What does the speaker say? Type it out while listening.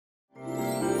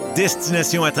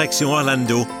Destination Attraction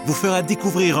Orlando vous fera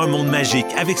découvrir un monde magique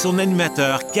avec son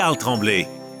animateur Carl Tremblay.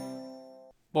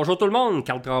 Bonjour tout le monde,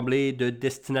 Carl Tremblay de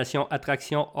Destination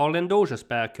Attraction Orlando,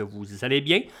 j'espère que vous allez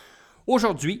bien.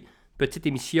 Aujourd'hui, petite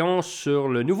émission sur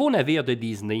le nouveau navire de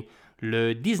Disney,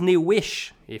 le Disney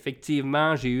Wish.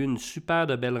 Effectivement, j'ai eu une super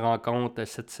de belle rencontre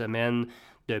cette semaine,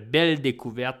 de belles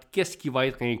découvertes. Qu'est-ce qui va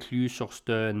être inclus sur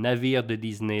ce navire de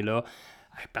Disney-là?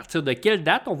 À partir de quelle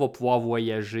date on va pouvoir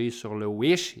voyager sur le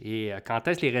Wish et quand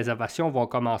est-ce que les réservations vont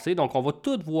commencer? Donc, on va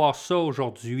tout voir ça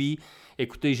aujourd'hui.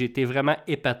 Écoutez, j'ai été vraiment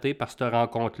épaté par cette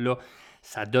rencontre-là.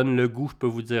 Ça donne le goût, je peux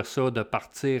vous dire ça, de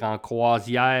partir en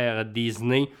croisière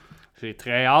Disney. J'ai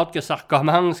très hâte que ça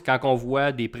recommence quand on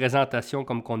voit des présentations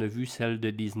comme qu'on a vu celle de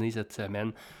Disney cette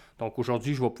semaine. Donc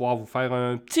aujourd'hui, je vais pouvoir vous faire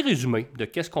un petit résumé de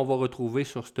qu'est-ce qu'on va retrouver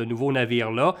sur ce nouveau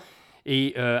navire-là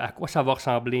et à quoi ça va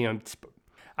ressembler un petit peu.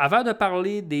 Avant de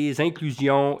parler des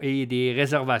inclusions et des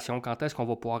réservations, quand est-ce qu'on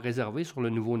va pouvoir réserver sur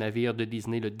le nouveau navire de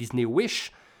Disney, le Disney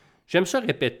Wish, j'aime ça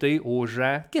répéter aux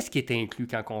gens qu'est-ce qui est inclus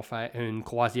quand on fait une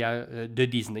croisière de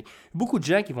Disney. Beaucoup de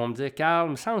gens qui vont me dire « Carl,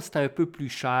 il me semble que c'est un peu plus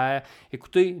cher. »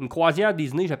 Écoutez, une croisière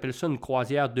Disney, j'appelle ça une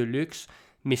croisière de luxe,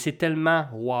 mais c'est tellement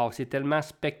wow, c'est tellement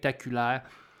spectaculaire.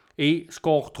 Et ce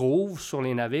qu'on retrouve sur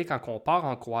les navires quand on part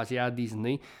en croisière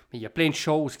Disney, il y a plein de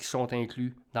choses qui sont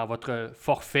incluses dans votre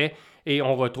forfait et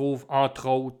on retrouve entre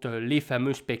autres les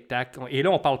fameux spectacles. Et là,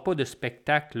 on ne parle pas de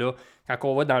spectacles là, quand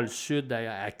on va dans le sud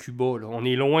à Cuba. Là. On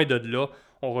est loin de là.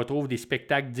 On retrouve des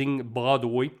spectacles dignes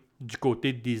Broadway du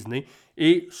côté de Disney.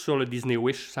 Et sur le Disney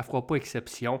Wish, ça ne fera pas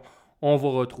exception. On va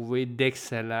retrouver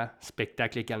d'excellents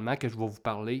spectacles également que je vais vous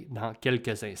parler dans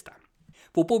quelques instants.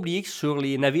 Il ne faut pas oublier que sur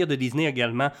les navires de Disney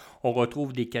également, on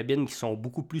retrouve des cabines qui sont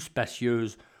beaucoup plus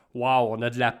spacieuses. Wow, on a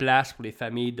de la place pour les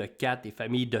familles de 4 et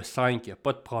familles de 5, il n'y a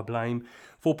pas de problème. Il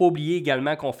ne faut pas oublier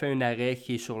également qu'on fait un arrêt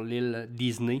qui est sur l'île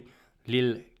Disney,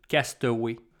 l'île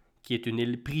Castaway, qui est une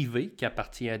île privée qui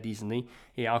appartient à Disney.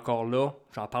 Et encore là,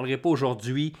 j'en parlerai pas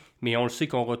aujourd'hui, mais on le sait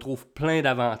qu'on retrouve plein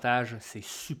d'avantages. C'est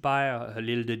super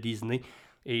l'île de Disney.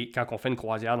 Et quand on fait une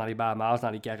croisière dans les Bahamas,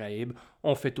 dans les Caraïbes,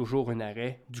 on fait toujours un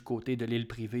arrêt du côté de l'île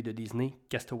privée de Disney,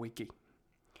 Castaway Cay.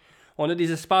 On a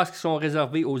des espaces qui sont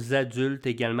réservés aux adultes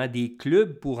également, des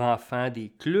clubs pour enfants,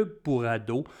 des clubs pour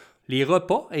ados. Les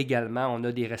repas également, on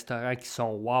a des restaurants qui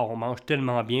sont wow, on mange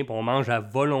tellement bien, puis on mange à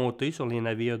volonté sur les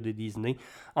navires de Disney.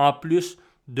 En plus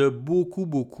de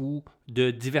beaucoup de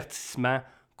divertissements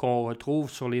qu'on retrouve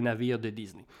sur les navires de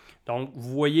Disney. Donc, vous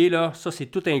voyez là, ça c'est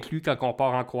tout inclus quand on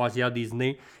part en croisière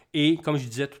Disney. Et comme je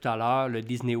disais tout à l'heure, le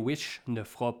Disney Wish ne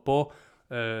fera pas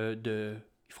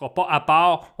il fera pas à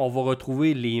part, on va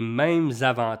retrouver les mêmes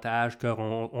avantages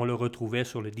qu'on le retrouvait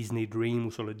sur le Disney Dream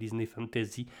ou sur le Disney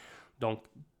Fantasy. Donc,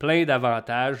 plein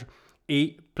d'avantages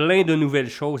et plein de nouvelles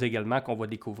choses également qu'on va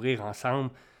découvrir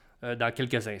ensemble dans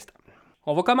quelques instants.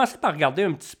 On va commencer par regarder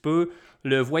un petit peu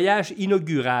le voyage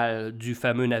inaugural du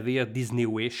fameux navire Disney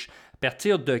Wish. À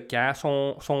partir de quand?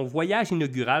 Son voyage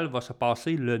inaugural va se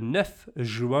passer le 9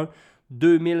 juin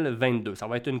 2022. Ça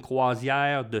va être une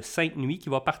croisière de 5 nuits qui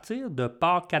va partir de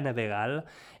Port Canaveral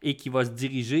et qui va se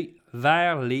diriger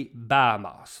vers les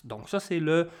Bahamas. Donc ça, c'est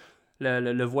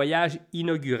le voyage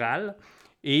inaugural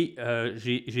et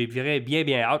j'ai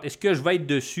bien hâte. Est-ce que je vais être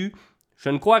dessus? Je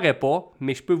ne croirais pas,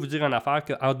 mais je peux vous dire en affaire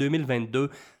qu'en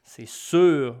 2022, c'est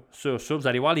sûr, vous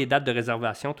allez voir les dates de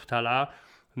réservation tout à l'heure,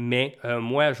 mais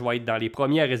moi, je vais être dans les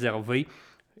premiers à réserver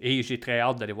et j'ai très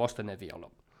hâte d'aller voir ce navire-là.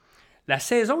 La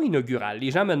saison inaugurale, les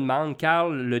gens me demandent,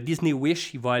 Carl, le Disney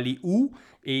Wish, il va aller où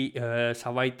et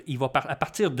il va à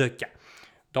partir de quand?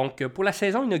 Donc, pour la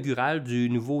saison inaugurale du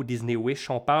nouveau Disney Wish,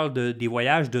 on parle des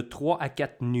voyages de 3 à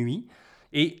 4 nuits.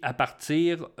 Et à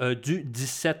partir du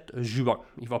 17 juin.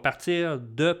 Il va partir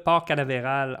de Port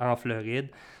Canaveral en Floride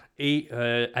et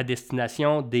à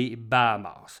destination des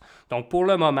Bahamas. Donc pour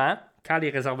le moment, quand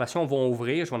les réservations vont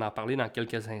ouvrir, je vais en parler dans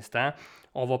quelques instants,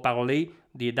 on va parler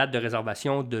des dates de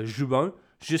réservation de juin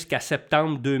jusqu'à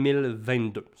septembre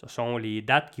 2022. Ce sont les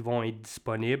dates qui vont être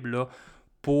disponibles là,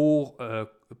 pour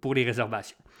les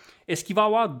réservations. Est-ce qu'il va y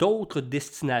avoir d'autres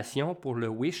destinations pour le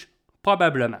Wish?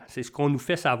 Probablement. C'est ce qu'on nous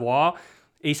fait savoir.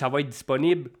 Et ça va être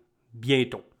disponible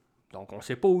bientôt. Donc, on ne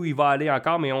sait pas où il va aller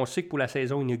encore, mais on sait que pour la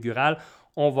saison inaugurale,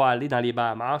 on va aller dans les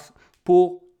Bahamas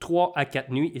pour 3 à 4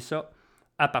 nuits, et ça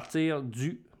à partir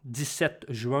du 17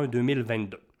 juin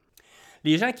 2022.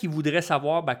 Les gens qui voudraient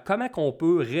savoir comment on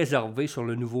peut réserver sur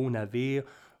le nouveau navire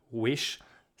Wish,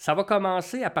 ça va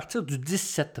commencer à partir du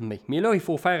 17 mai. Mais là, il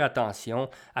faut faire attention.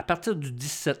 À partir du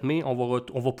 17 mai, on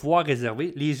va pouvoir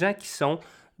réserver les gens qui sont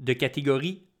de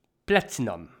catégorie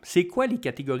Platinum. C'est quoi les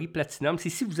catégories Platinum? C'est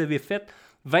si vous avez fait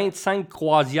 25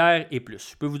 croisières et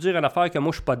plus. Je peux vous dire une affaire que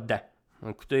moi, je ne suis pas dedans.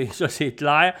 Écoutez, ça c'est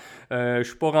clair. Je ne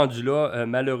suis pas rendu là,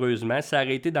 malheureusement. Ça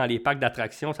aurait été dans les parcs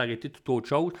d'attractions, ça aurait été tout autre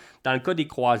chose. Dans le cas des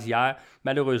croisières,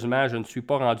 malheureusement, je ne suis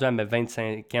pas rendu à ma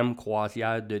 25e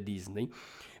croisière de Disney.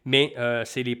 Mais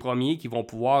c'est les premiers qui vont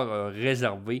pouvoir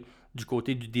réserver du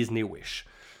côté du Disney Wish.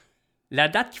 La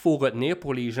date qu'il faut retenir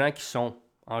pour les gens qui sont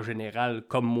en général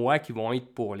comme moi, qui vont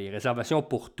être pour les réservations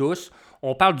pour tous,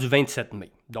 on parle du 27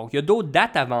 mai. Donc, il y a d'autres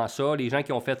dates avant ça, les gens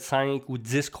qui ont fait 5 ou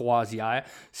 10 croisières.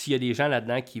 S'il y a des gens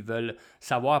là-dedans qui veulent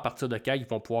savoir à partir de quand ils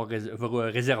vont pouvoir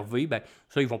réserver, bien,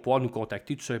 ça, ils vont pouvoir nous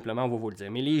contacter tout simplement, on va vous le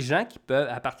dire. Mais les gens qui peuvent,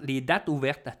 les dates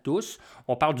ouvertes à tous,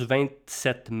 on parle du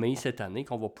 27 mai cette année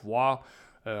qu'on va pouvoir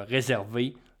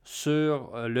réserver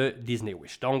sur le Disney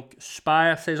Wish. Donc,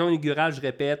 super, saison inaugurale, je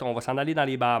répète, on va s'en aller dans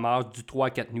les Bahamas du 3 à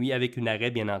 4 nuits avec une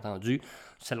arrêt, bien entendu,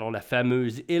 selon la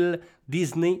fameuse île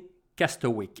Disney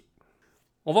Castaway.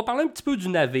 On va parler un petit peu du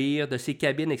navire, de ses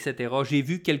cabines, etc. J'ai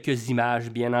vu quelques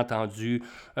images, bien entendu.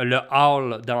 Le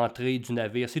hall d'entrée du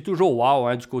navire, c'est toujours wow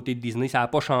hein, du côté de Disney, ça n'a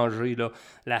pas changé. Là.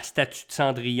 La statue de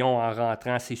Cendrillon en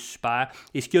rentrant, c'est super.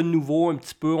 Et ce qu'il y a de nouveau un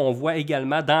petit peu, on voit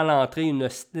également dans l'entrée une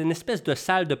espèce de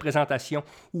salle de présentation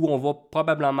où on va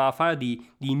probablement faire des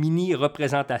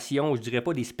mini-représentations, je dirais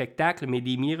pas des spectacles, mais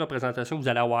des mini-représentations que vous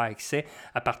allez avoir accès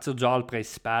à partir du hall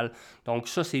principal. Donc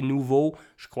ça, c'est nouveau.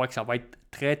 Je crois que ça va être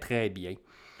très, très bien.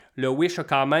 Le Wish a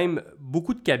quand même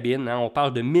beaucoup de cabines. Hein. On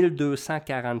parle de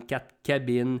 1244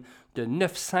 cabines, de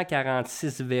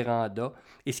 946 vérandas.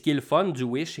 Et ce qui est le fun du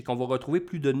Wish, c'est qu'on va retrouver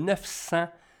plus de 900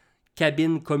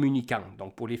 cabines communicantes.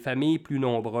 Donc, pour les familles plus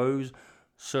nombreuses,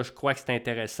 ça, je crois que c'est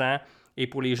intéressant. Et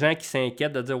pour les gens qui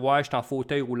s'inquiètent de dire « Ouais, je suis en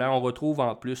fauteuil roulant », on retrouve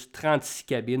en plus 36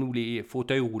 cabines où les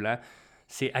fauteuils roulants,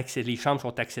 les chambres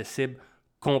sont accessibles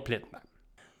complètement.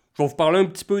 Je vais vous parler un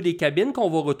petit peu des cabines qu'on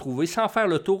va retrouver sans faire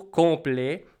le tour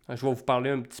complet. Je vais vous parler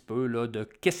un petit peu là, de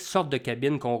quelle sorte de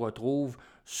cabines qu'on retrouve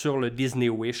sur le Disney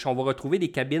Wish. On va retrouver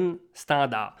des cabines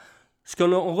standards. Ce qu'on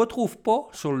ne retrouve pas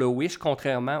sur le Wish,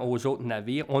 contrairement aux autres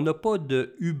navires, on n'a pas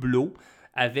de hublot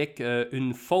avec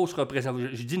une fausse représentation.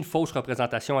 Je dis une fausse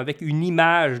représentation avec une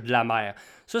image de la mer.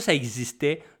 Ça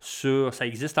existait ça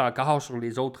existe encore sur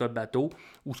les autres bateaux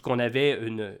où ce qu'on avait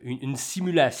une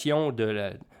simulation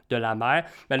de la mer.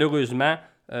 Malheureusement,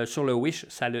 sur le Wish,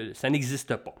 ça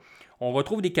n'existe pas. On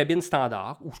retrouve des cabines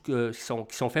standards qui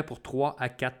sont faites pour 3 à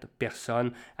 4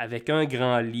 personnes avec un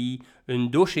grand lit, une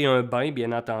douche et un bain,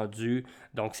 bien entendu.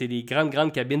 Donc, c'est des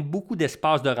grandes cabines, beaucoup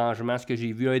d'espace de rangement, ce que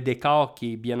j'ai vu. Un décor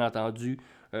qui est, bien entendu,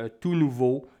 tout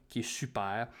nouveau, qui est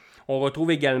super. On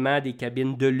retrouve également des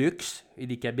cabines de luxe et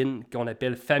des cabines qu'on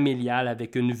appelle familiales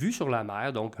avec une vue sur la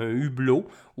mer, donc un hublot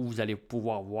où vous allez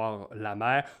pouvoir voir la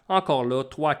mer. Encore là,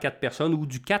 3 à 4 personnes ou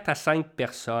du 4 à 5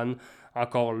 personnes.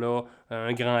 Encore là,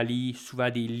 un grand lit, souvent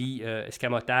des lits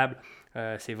escamotables.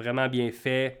 C'est vraiment bien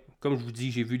fait. Comme je vous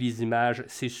dis, j'ai vu les images,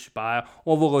 c'est super.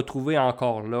 On va retrouver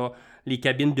encore là les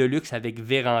cabines de luxe avec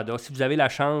véranda. Si vous avez la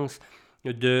chance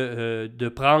de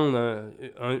prendre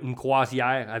une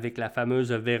croisière avec la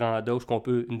fameuse véranda,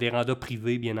 une véranda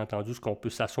privée, bien entendu, où on peut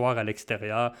s'asseoir à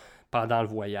l'extérieur pendant le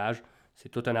voyage, c'est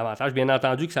tout un avantage. Bien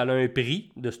entendu que ça a un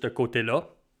prix de ce côté-là,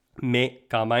 mais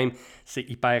quand même, c'est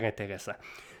hyper intéressant.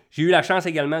 J'ai eu la chance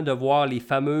également de voir les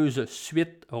fameuses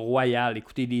suites royales.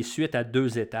 Écoutez, des suites à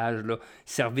 2 étages, là,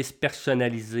 service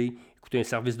personnalisé. Écoutez, un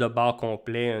service de bar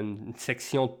complet, une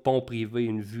section de pont privé,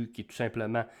 une vue qui est tout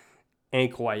simplement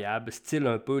incroyable. Style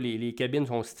un peu, les cabines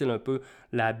sont style un peu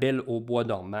la Belle au bois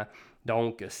dormant.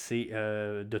 Donc, c'est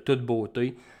de toute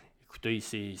beauté. Écoutez,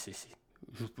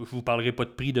 je ne vous parlerai pas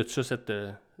de prix de tout ça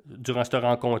durant cette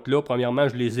rencontre-là. Premièrement,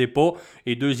 je ne les ai pas.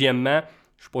 Et deuxièmement,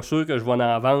 je ne suis pas sûr que je vais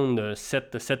en vendre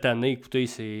cette année. Écoutez,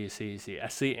 c'est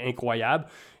assez incroyable.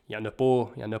 Il n'y en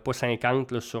a pas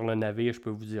 50 là, sur le navire, je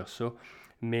peux vous dire ça.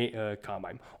 Mais quand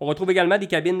même. On retrouve également des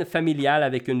cabines familiales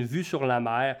avec une vue sur la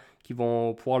mer qui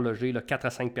vont pouvoir loger 4 à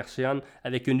 5 personnes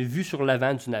avec une vue sur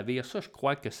l'avant du navire. Ça, je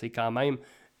crois que c'est quand même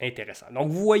intéressant. Donc,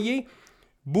 vous voyez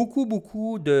beaucoup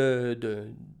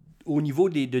au niveau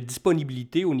de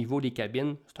disponibilité, au niveau des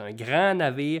cabines. C'est un grand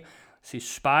navire. C'est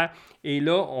super. Et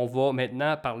là, on va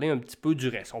maintenant parler un petit peu du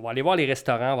reste. On va aller voir les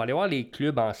restaurants, on va aller voir les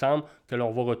clubs ensemble que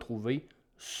l'on va retrouver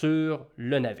sur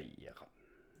le navire.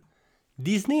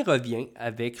 Disney revient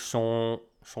avec son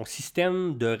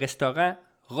système de restaurants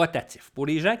rotatifs. Pour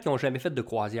les gens qui n'ont jamais fait de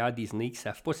croisière Disney, qui ne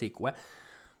savent pas c'est quoi,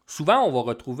 souvent on va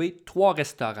retrouver 3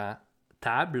 restaurants,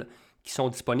 tables, qui sont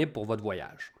disponibles pour votre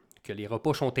voyage. Que les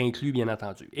repas sont inclus, bien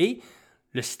entendu. Et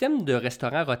le système de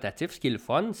restaurant rotatif, ce qui est le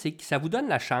fun, c'est que ça vous donne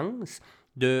la chance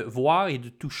de voir et de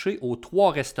toucher aux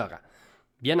 3 restaurants.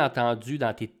 Bien entendu,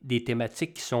 dans des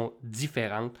thématiques qui sont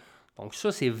différentes. Donc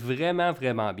ça, c'est vraiment,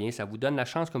 vraiment bien. Ça vous donne la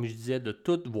chance, comme je disais, de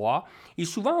tout voir. Et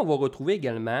souvent, on va retrouver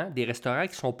également des restaurants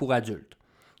qui sont pour adultes,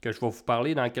 que je vais vous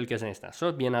parler dans quelques instants.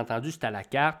 Ça, bien entendu, c'est à la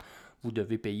carte. Vous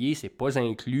devez payer, ce n'est pas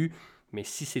inclus. Mais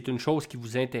si c'est une chose qui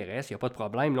vous intéresse, il n'y a pas de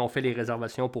problème. Là, on fait les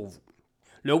réservations pour vous.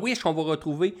 Le Wish, on va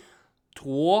retrouver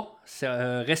 3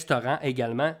 restaurants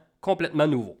également complètement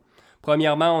nouveaux.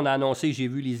 Premièrement, on a annoncé, j'ai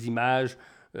vu les images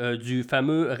du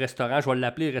fameux restaurant, je vais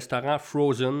l'appeler restaurant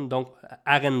Frozen, donc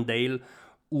Arendelle,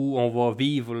 où on va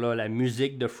vivre là, la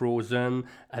musique de Frozen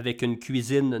avec une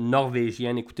cuisine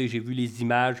norvégienne. Écoutez, j'ai vu les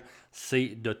images,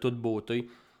 c'est de toute beauté.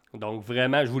 Donc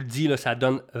vraiment, je vous le dis, là, ça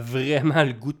donne vraiment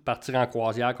le goût de partir en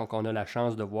croisière quand on a la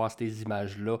chance de voir ces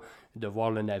images-là, de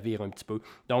voir le navire un petit peu.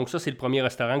 Donc ça, c'est le premier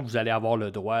restaurant que vous allez avoir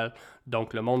le droit.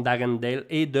 Donc le monde d'Arendelle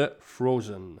et de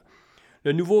Frozen.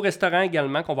 Le nouveau restaurant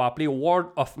également qu'on va appeler World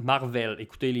of Marvel.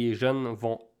 Écoutez, les jeunes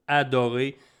vont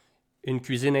adorer une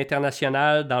cuisine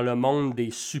internationale dans le monde des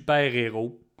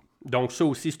super-héros. Donc ça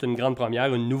aussi, c'est une grande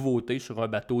première, une nouveauté sur un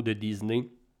bateau de Disney.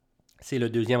 C'est le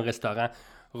deuxième restaurant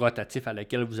rotatif à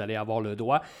lequel vous allez avoir le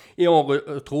droit. Et on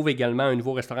retrouve également un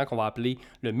nouveau restaurant qu'on va appeler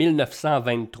le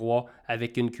 1923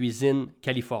 avec une cuisine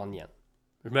californienne.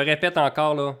 Je me répète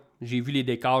encore, là, j'ai vu les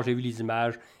décors, j'ai vu les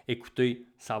images. Écoutez,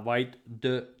 ça va être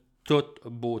de toute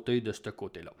beauté de ce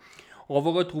côté-là. On va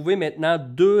retrouver maintenant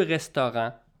 2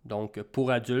 restaurants, donc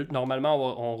pour adultes. Normalement,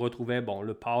 on retrouvait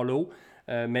le Paulo.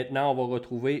 Maintenant, on va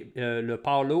retrouver le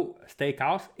Paulo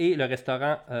Steakhouse et le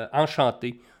restaurant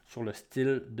Enchanté sur le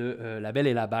style de La Belle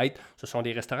et la Bête. Ce sont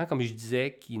des restaurants, comme je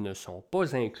disais, qui ne sont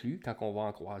pas inclus quand on va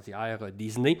en croisière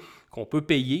Disney, qu'on peut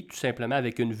payer tout simplement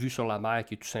avec une vue sur la mer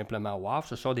qui est tout simplement wow.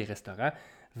 Ce sont des restaurants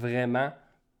vraiment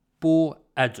pour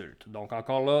adultes. Donc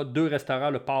encore là, 2 restaurants,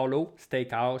 le Paulo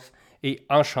Steakhouse et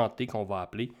Enchanté qu'on va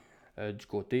appeler du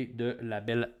côté de La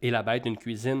Belle et la Bête, une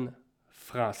cuisine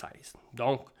française.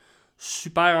 Donc,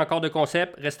 super encore de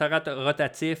concept, restaurant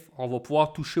rotatif, on va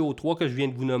pouvoir toucher aux 3 que je viens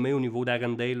de vous nommer au niveau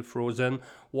d'Arendelle, Frozen,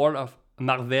 World of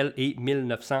Marvel et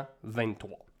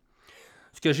 1923.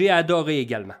 Ce que j'ai adoré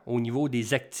également au niveau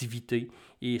des activités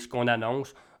et ce qu'on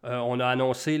annonce, on a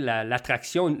annoncé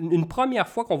l'attraction, une première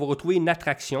fois qu'on va retrouver une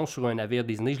attraction sur un navire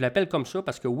Disney. Je l'appelle comme ça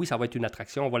parce que oui, ça va être une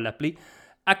attraction, on va l'appeler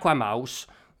Aquamouse,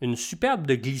 une superbe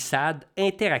de glissade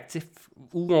interactive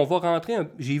où on va rentrer,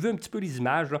 j'ai vu un petit peu les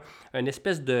images, là, une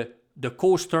espèce de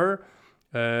coaster,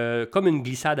 comme une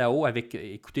glissade à eau avec,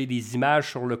 écoutez, des images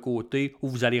sur le côté où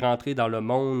vous allez rentrer dans le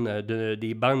monde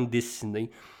des bandes dessinées.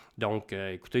 Donc,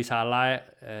 écoutez, ça a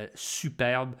l'air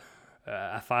superbe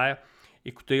à faire.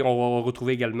 Écoutez, on va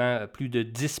retrouver également plus de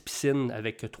 10 piscines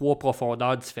avec 3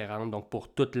 profondeurs différentes, donc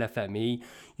pour toute la famille.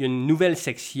 Il y a une nouvelle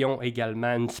section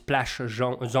également, une splash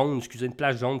zone, une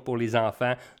plage jaune pour les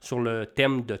enfants sur le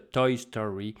thème de Toy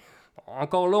Story.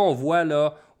 Encore là, on voit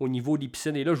là, au niveau des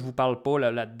piscines, et là, je ne vous parle pas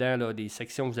là-dedans là, des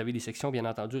sections, vous avez des sections bien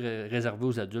entendu réservées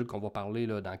aux adultes qu'on va parler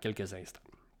là, dans quelques instants.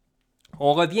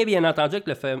 On revient bien entendu avec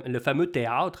le fameux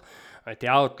théâtre, un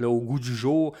théâtre là, au goût du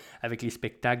jour, avec les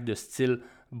spectacles de style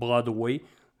Broadway.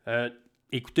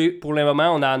 Écoutez, pour le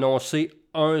moment, on a annoncé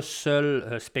un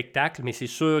seul spectacle, mais c'est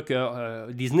sûr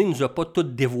que Disney ne nous a pas tout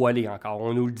dévoilé encore.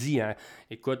 On nous le dit, hein.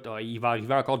 Écoute, il va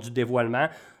arriver encore du dévoilement.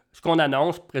 Ce qu'on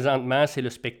annonce présentement, c'est le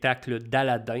spectacle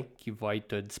d'Aladin qui va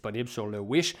être disponible sur le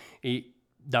Wish. Et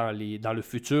dans le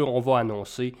futur, on va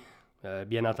annoncer,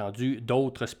 bien entendu,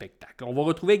 d'autres spectacles. On va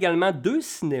retrouver également 2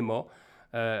 cinémas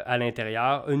à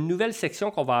l'intérieur. Une nouvelle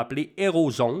section qu'on va appeler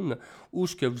Aerozone, où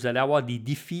ce que vous allez avoir des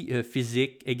défis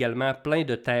physiques, également plein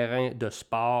de terrains de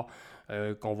sport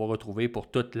qu'on va retrouver pour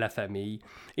toute la famille.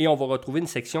 Et on va retrouver une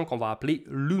section qu'on va appeler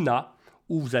Luna,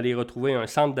 où vous allez retrouver un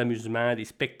centre d'amusement, des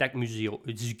spectacles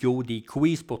musicaux, des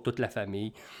quiz pour toute la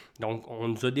famille. Donc, on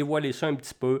nous a dévoilé ça un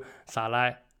petit peu. Ça a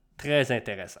l'air très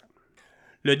intéressant.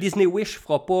 Le Disney Wish ne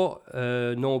fera pas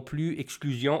non plus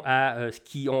exclusion à ce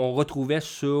qu'on retrouvait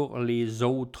sur les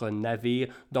autres navires,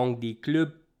 donc des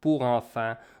clubs pour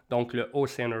enfants, donc le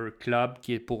Oceaner Club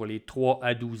qui est pour les 3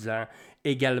 à 12 ans,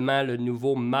 également le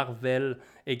nouveau Marvel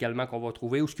également qu'on va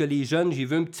trouver, où ce que les jeunes, j'ai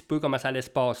vu un petit peu comment ça allait se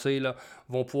passer, là,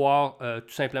 vont pouvoir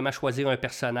tout simplement choisir un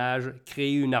personnage,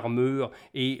 créer une armure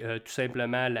et tout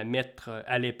simplement la mettre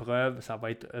à l'épreuve. Ça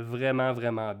va être vraiment,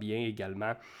 vraiment bien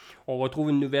également. On retrouve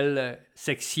une nouvelle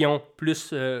section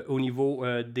plus au niveau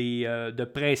de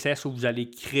princesses où vous allez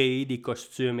créer des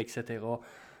costumes, etc.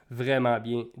 Vraiment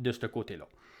bien de ce côté-là.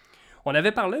 On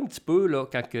avait parlé un petit peu là,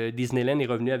 quand Disneyland est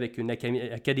revenu avec une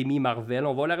académie Marvel.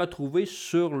 On va la retrouver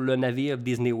sur le navire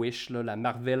Disney Wish, là, la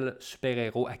Marvel Super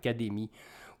Hero Academy,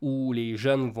 où les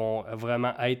jeunes vont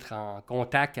vraiment être en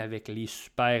contact avec les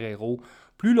super-héros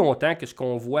plus longtemps que ce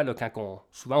qu'on voit là,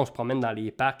 souvent on se promène dans les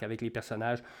parcs avec les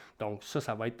personnages. Donc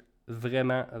ça va être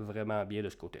vraiment, vraiment bien de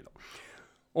ce côté-là.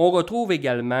 On retrouve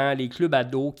également les clubs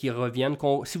ados qui reviennent.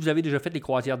 Si vous avez déjà fait les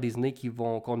croisières Disney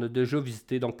qu'on a déjà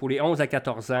visité, donc pour les 11 à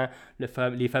 14 ans, le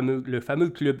fameux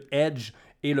club Edge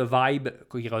et le Vibe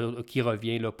qui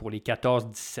revient là, pour les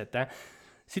 14-17 ans.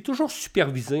 C'est toujours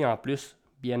supervisé en plus,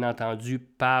 bien entendu,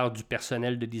 par du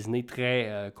personnel de Disney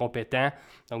très compétent.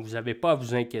 Donc vous n'avez pas à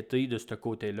vous inquiéter de ce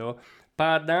côté-là.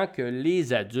 Pendant que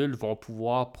les adultes vont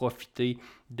pouvoir profiter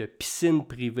de piscines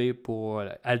privées pour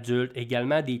adultes,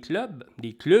 également des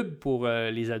clubs pour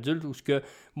les adultes, où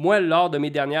moi, lors de mes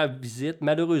dernières visites,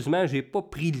 malheureusement, je n'ai pas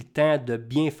pris le temps de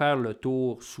bien faire le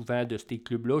tour souvent de ces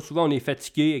clubs-là. Souvent, on est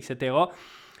fatigué, etc.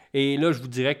 Et là, je vous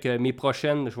dirais que mes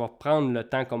prochaines, je vais prendre le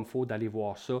temps comme il faut d'aller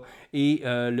voir ça. Et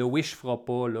le Wish ne fera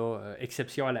pas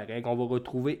exception à la règle. On va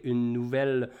retrouver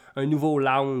un nouveau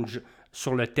lounge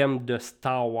sur le thème de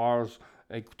Star Wars.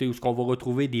 Écoutez, où est-ce qu'on va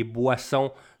retrouver des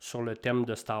boissons sur le thème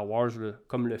de Star Wars,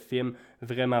 comme le film,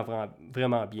 vraiment, vraiment,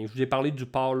 vraiment bien. Je vous ai parlé du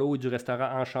Palo et du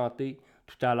restaurant Enchanté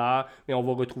tout à l'heure, mais on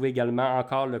va retrouver également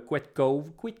encore le Quit Cove,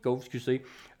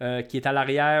 qui est à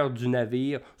l'arrière du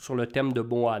navire sur le thème de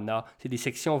Moana. C'est des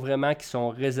sections vraiment qui sont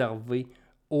réservées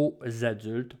aux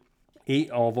adultes. Et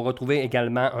on va retrouver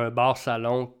également un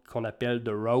bar-salon qu'on appelle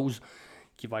The Rose,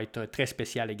 qui va être très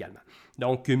spécial également.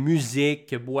 Donc,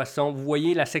 musique, boissons. Vous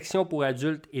voyez, la section pour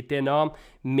adultes est énorme,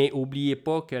 mais n'oubliez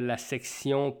pas que la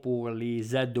section pour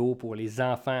les ados, pour les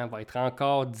enfants, va être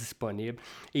encore disponible.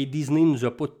 Et Disney ne nous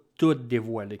a pas tout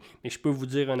dévoilé. Mais je peux vous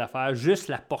dire une affaire, juste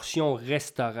la portion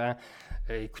restaurant.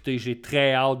 Écoutez, j'ai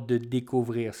très hâte de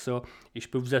découvrir ça. Et je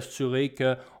peux vous assurer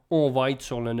qu'on va être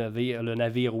sur le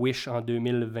navire Wish en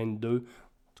 2022. En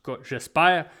tout cas,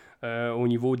 j'espère. Au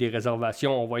niveau des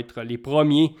réservations, on va être les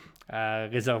premiers à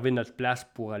réserver notre place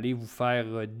pour aller vous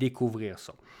faire découvrir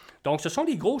ça. Donc, ce sont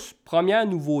les grosses premières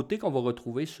nouveautés qu'on va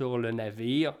retrouver sur le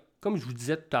navire. Comme je vous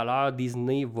disais tout à l'heure,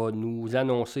 Disney va nous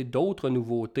annoncer d'autres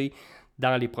nouveautés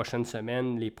dans les prochaines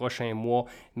semaines, les prochains mois.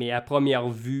 Mais à première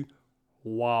vue,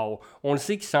 wow! On le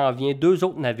sait qu'il s'en vient 2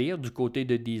 autres navires du côté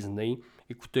de Disney.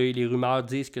 Écoutez, les rumeurs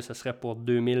disent que ce serait pour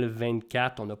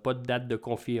 2024. On n'a pas de date de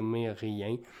confirmer,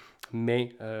 rien. Mais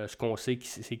ce qu'on sait,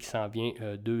 c'est qu'il s'en vient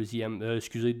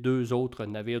 2 autres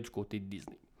navires du côté de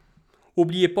Disney.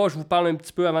 N'oubliez pas, je vous parle un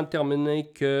petit peu avant de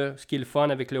terminer que ce qui est le fun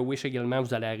avec le Wish également,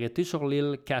 vous allez arrêter sur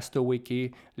l'île Castaway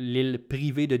Cay, l'île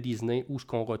privée de Disney, où ce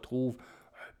qu'on retrouve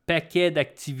un paquet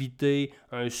d'activités,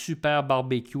 un super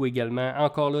barbecue également,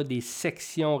 encore là des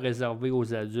sections réservées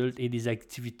aux adultes et des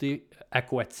activités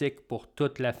aquatiques pour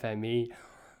toute la famille.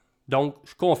 Donc,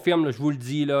 je confirme, je vous le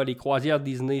dis, les croisières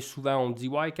Disney, souvent, on me dit «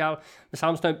 Ouais, Carl, il me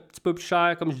semble que c'est un petit peu plus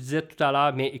cher, comme je disais tout à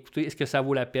l'heure, mais écoutez, est-ce que ça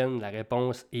vaut la peine? » La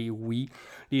réponse est oui.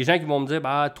 Les gens qui vont me dire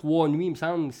 « 3 nuits, il me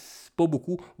semble, c'est pas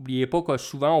beaucoup. » N'oubliez pas que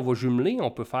souvent, on va jumeler, on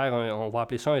va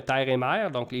appeler ça un terre et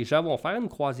mer. Donc, les gens vont faire une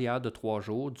croisière de 3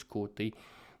 jours du côté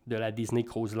de la Disney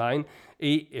Cruise Line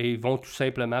et ils vont tout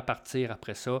simplement partir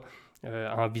après ça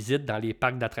en visite dans les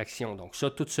parcs d'attractions. Donc, ça,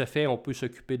 tout se fait, on peut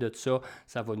s'occuper de ça.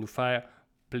 Ça va nous faire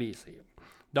plaisir.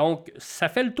 Donc, ça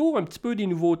fait le tour un petit peu des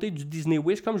nouveautés du Disney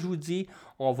Wish. Comme je vous dis,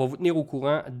 on va vous tenir au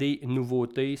courant des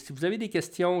nouveautés. Si vous avez des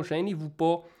questions, gênez-vous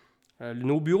pas.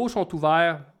 Nos bureaux sont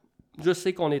ouverts. Je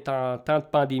sais qu'on est en temps de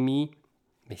pandémie,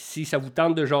 mais si ça vous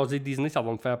tente de jaser Disney, ça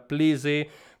va me faire plaisir.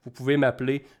 Vous pouvez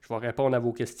m'appeler. Je vais répondre à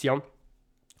vos questions.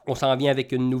 On s'en vient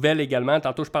avec une nouvelle également.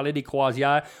 Tantôt, je parlais des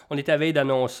croisières. On est à veille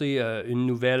d'annoncer une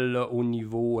nouvelle au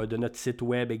niveau de notre site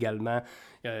web également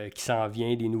qui s'en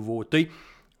vient, des nouveautés.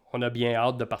 On a bien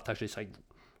hâte de partager ça avec vous.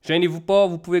 Gênez-vous pas,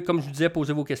 vous pouvez, comme je vous disais,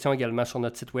 poser vos questions également sur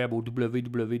notre site web au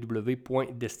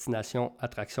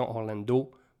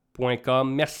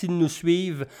www.destinationattractionorlando.com. Merci de nous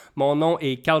suivre. Mon nom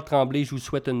est Carl Tremblay. Je vous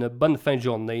souhaite une bonne fin de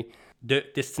journée de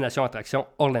Destination Attraction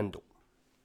Orlando.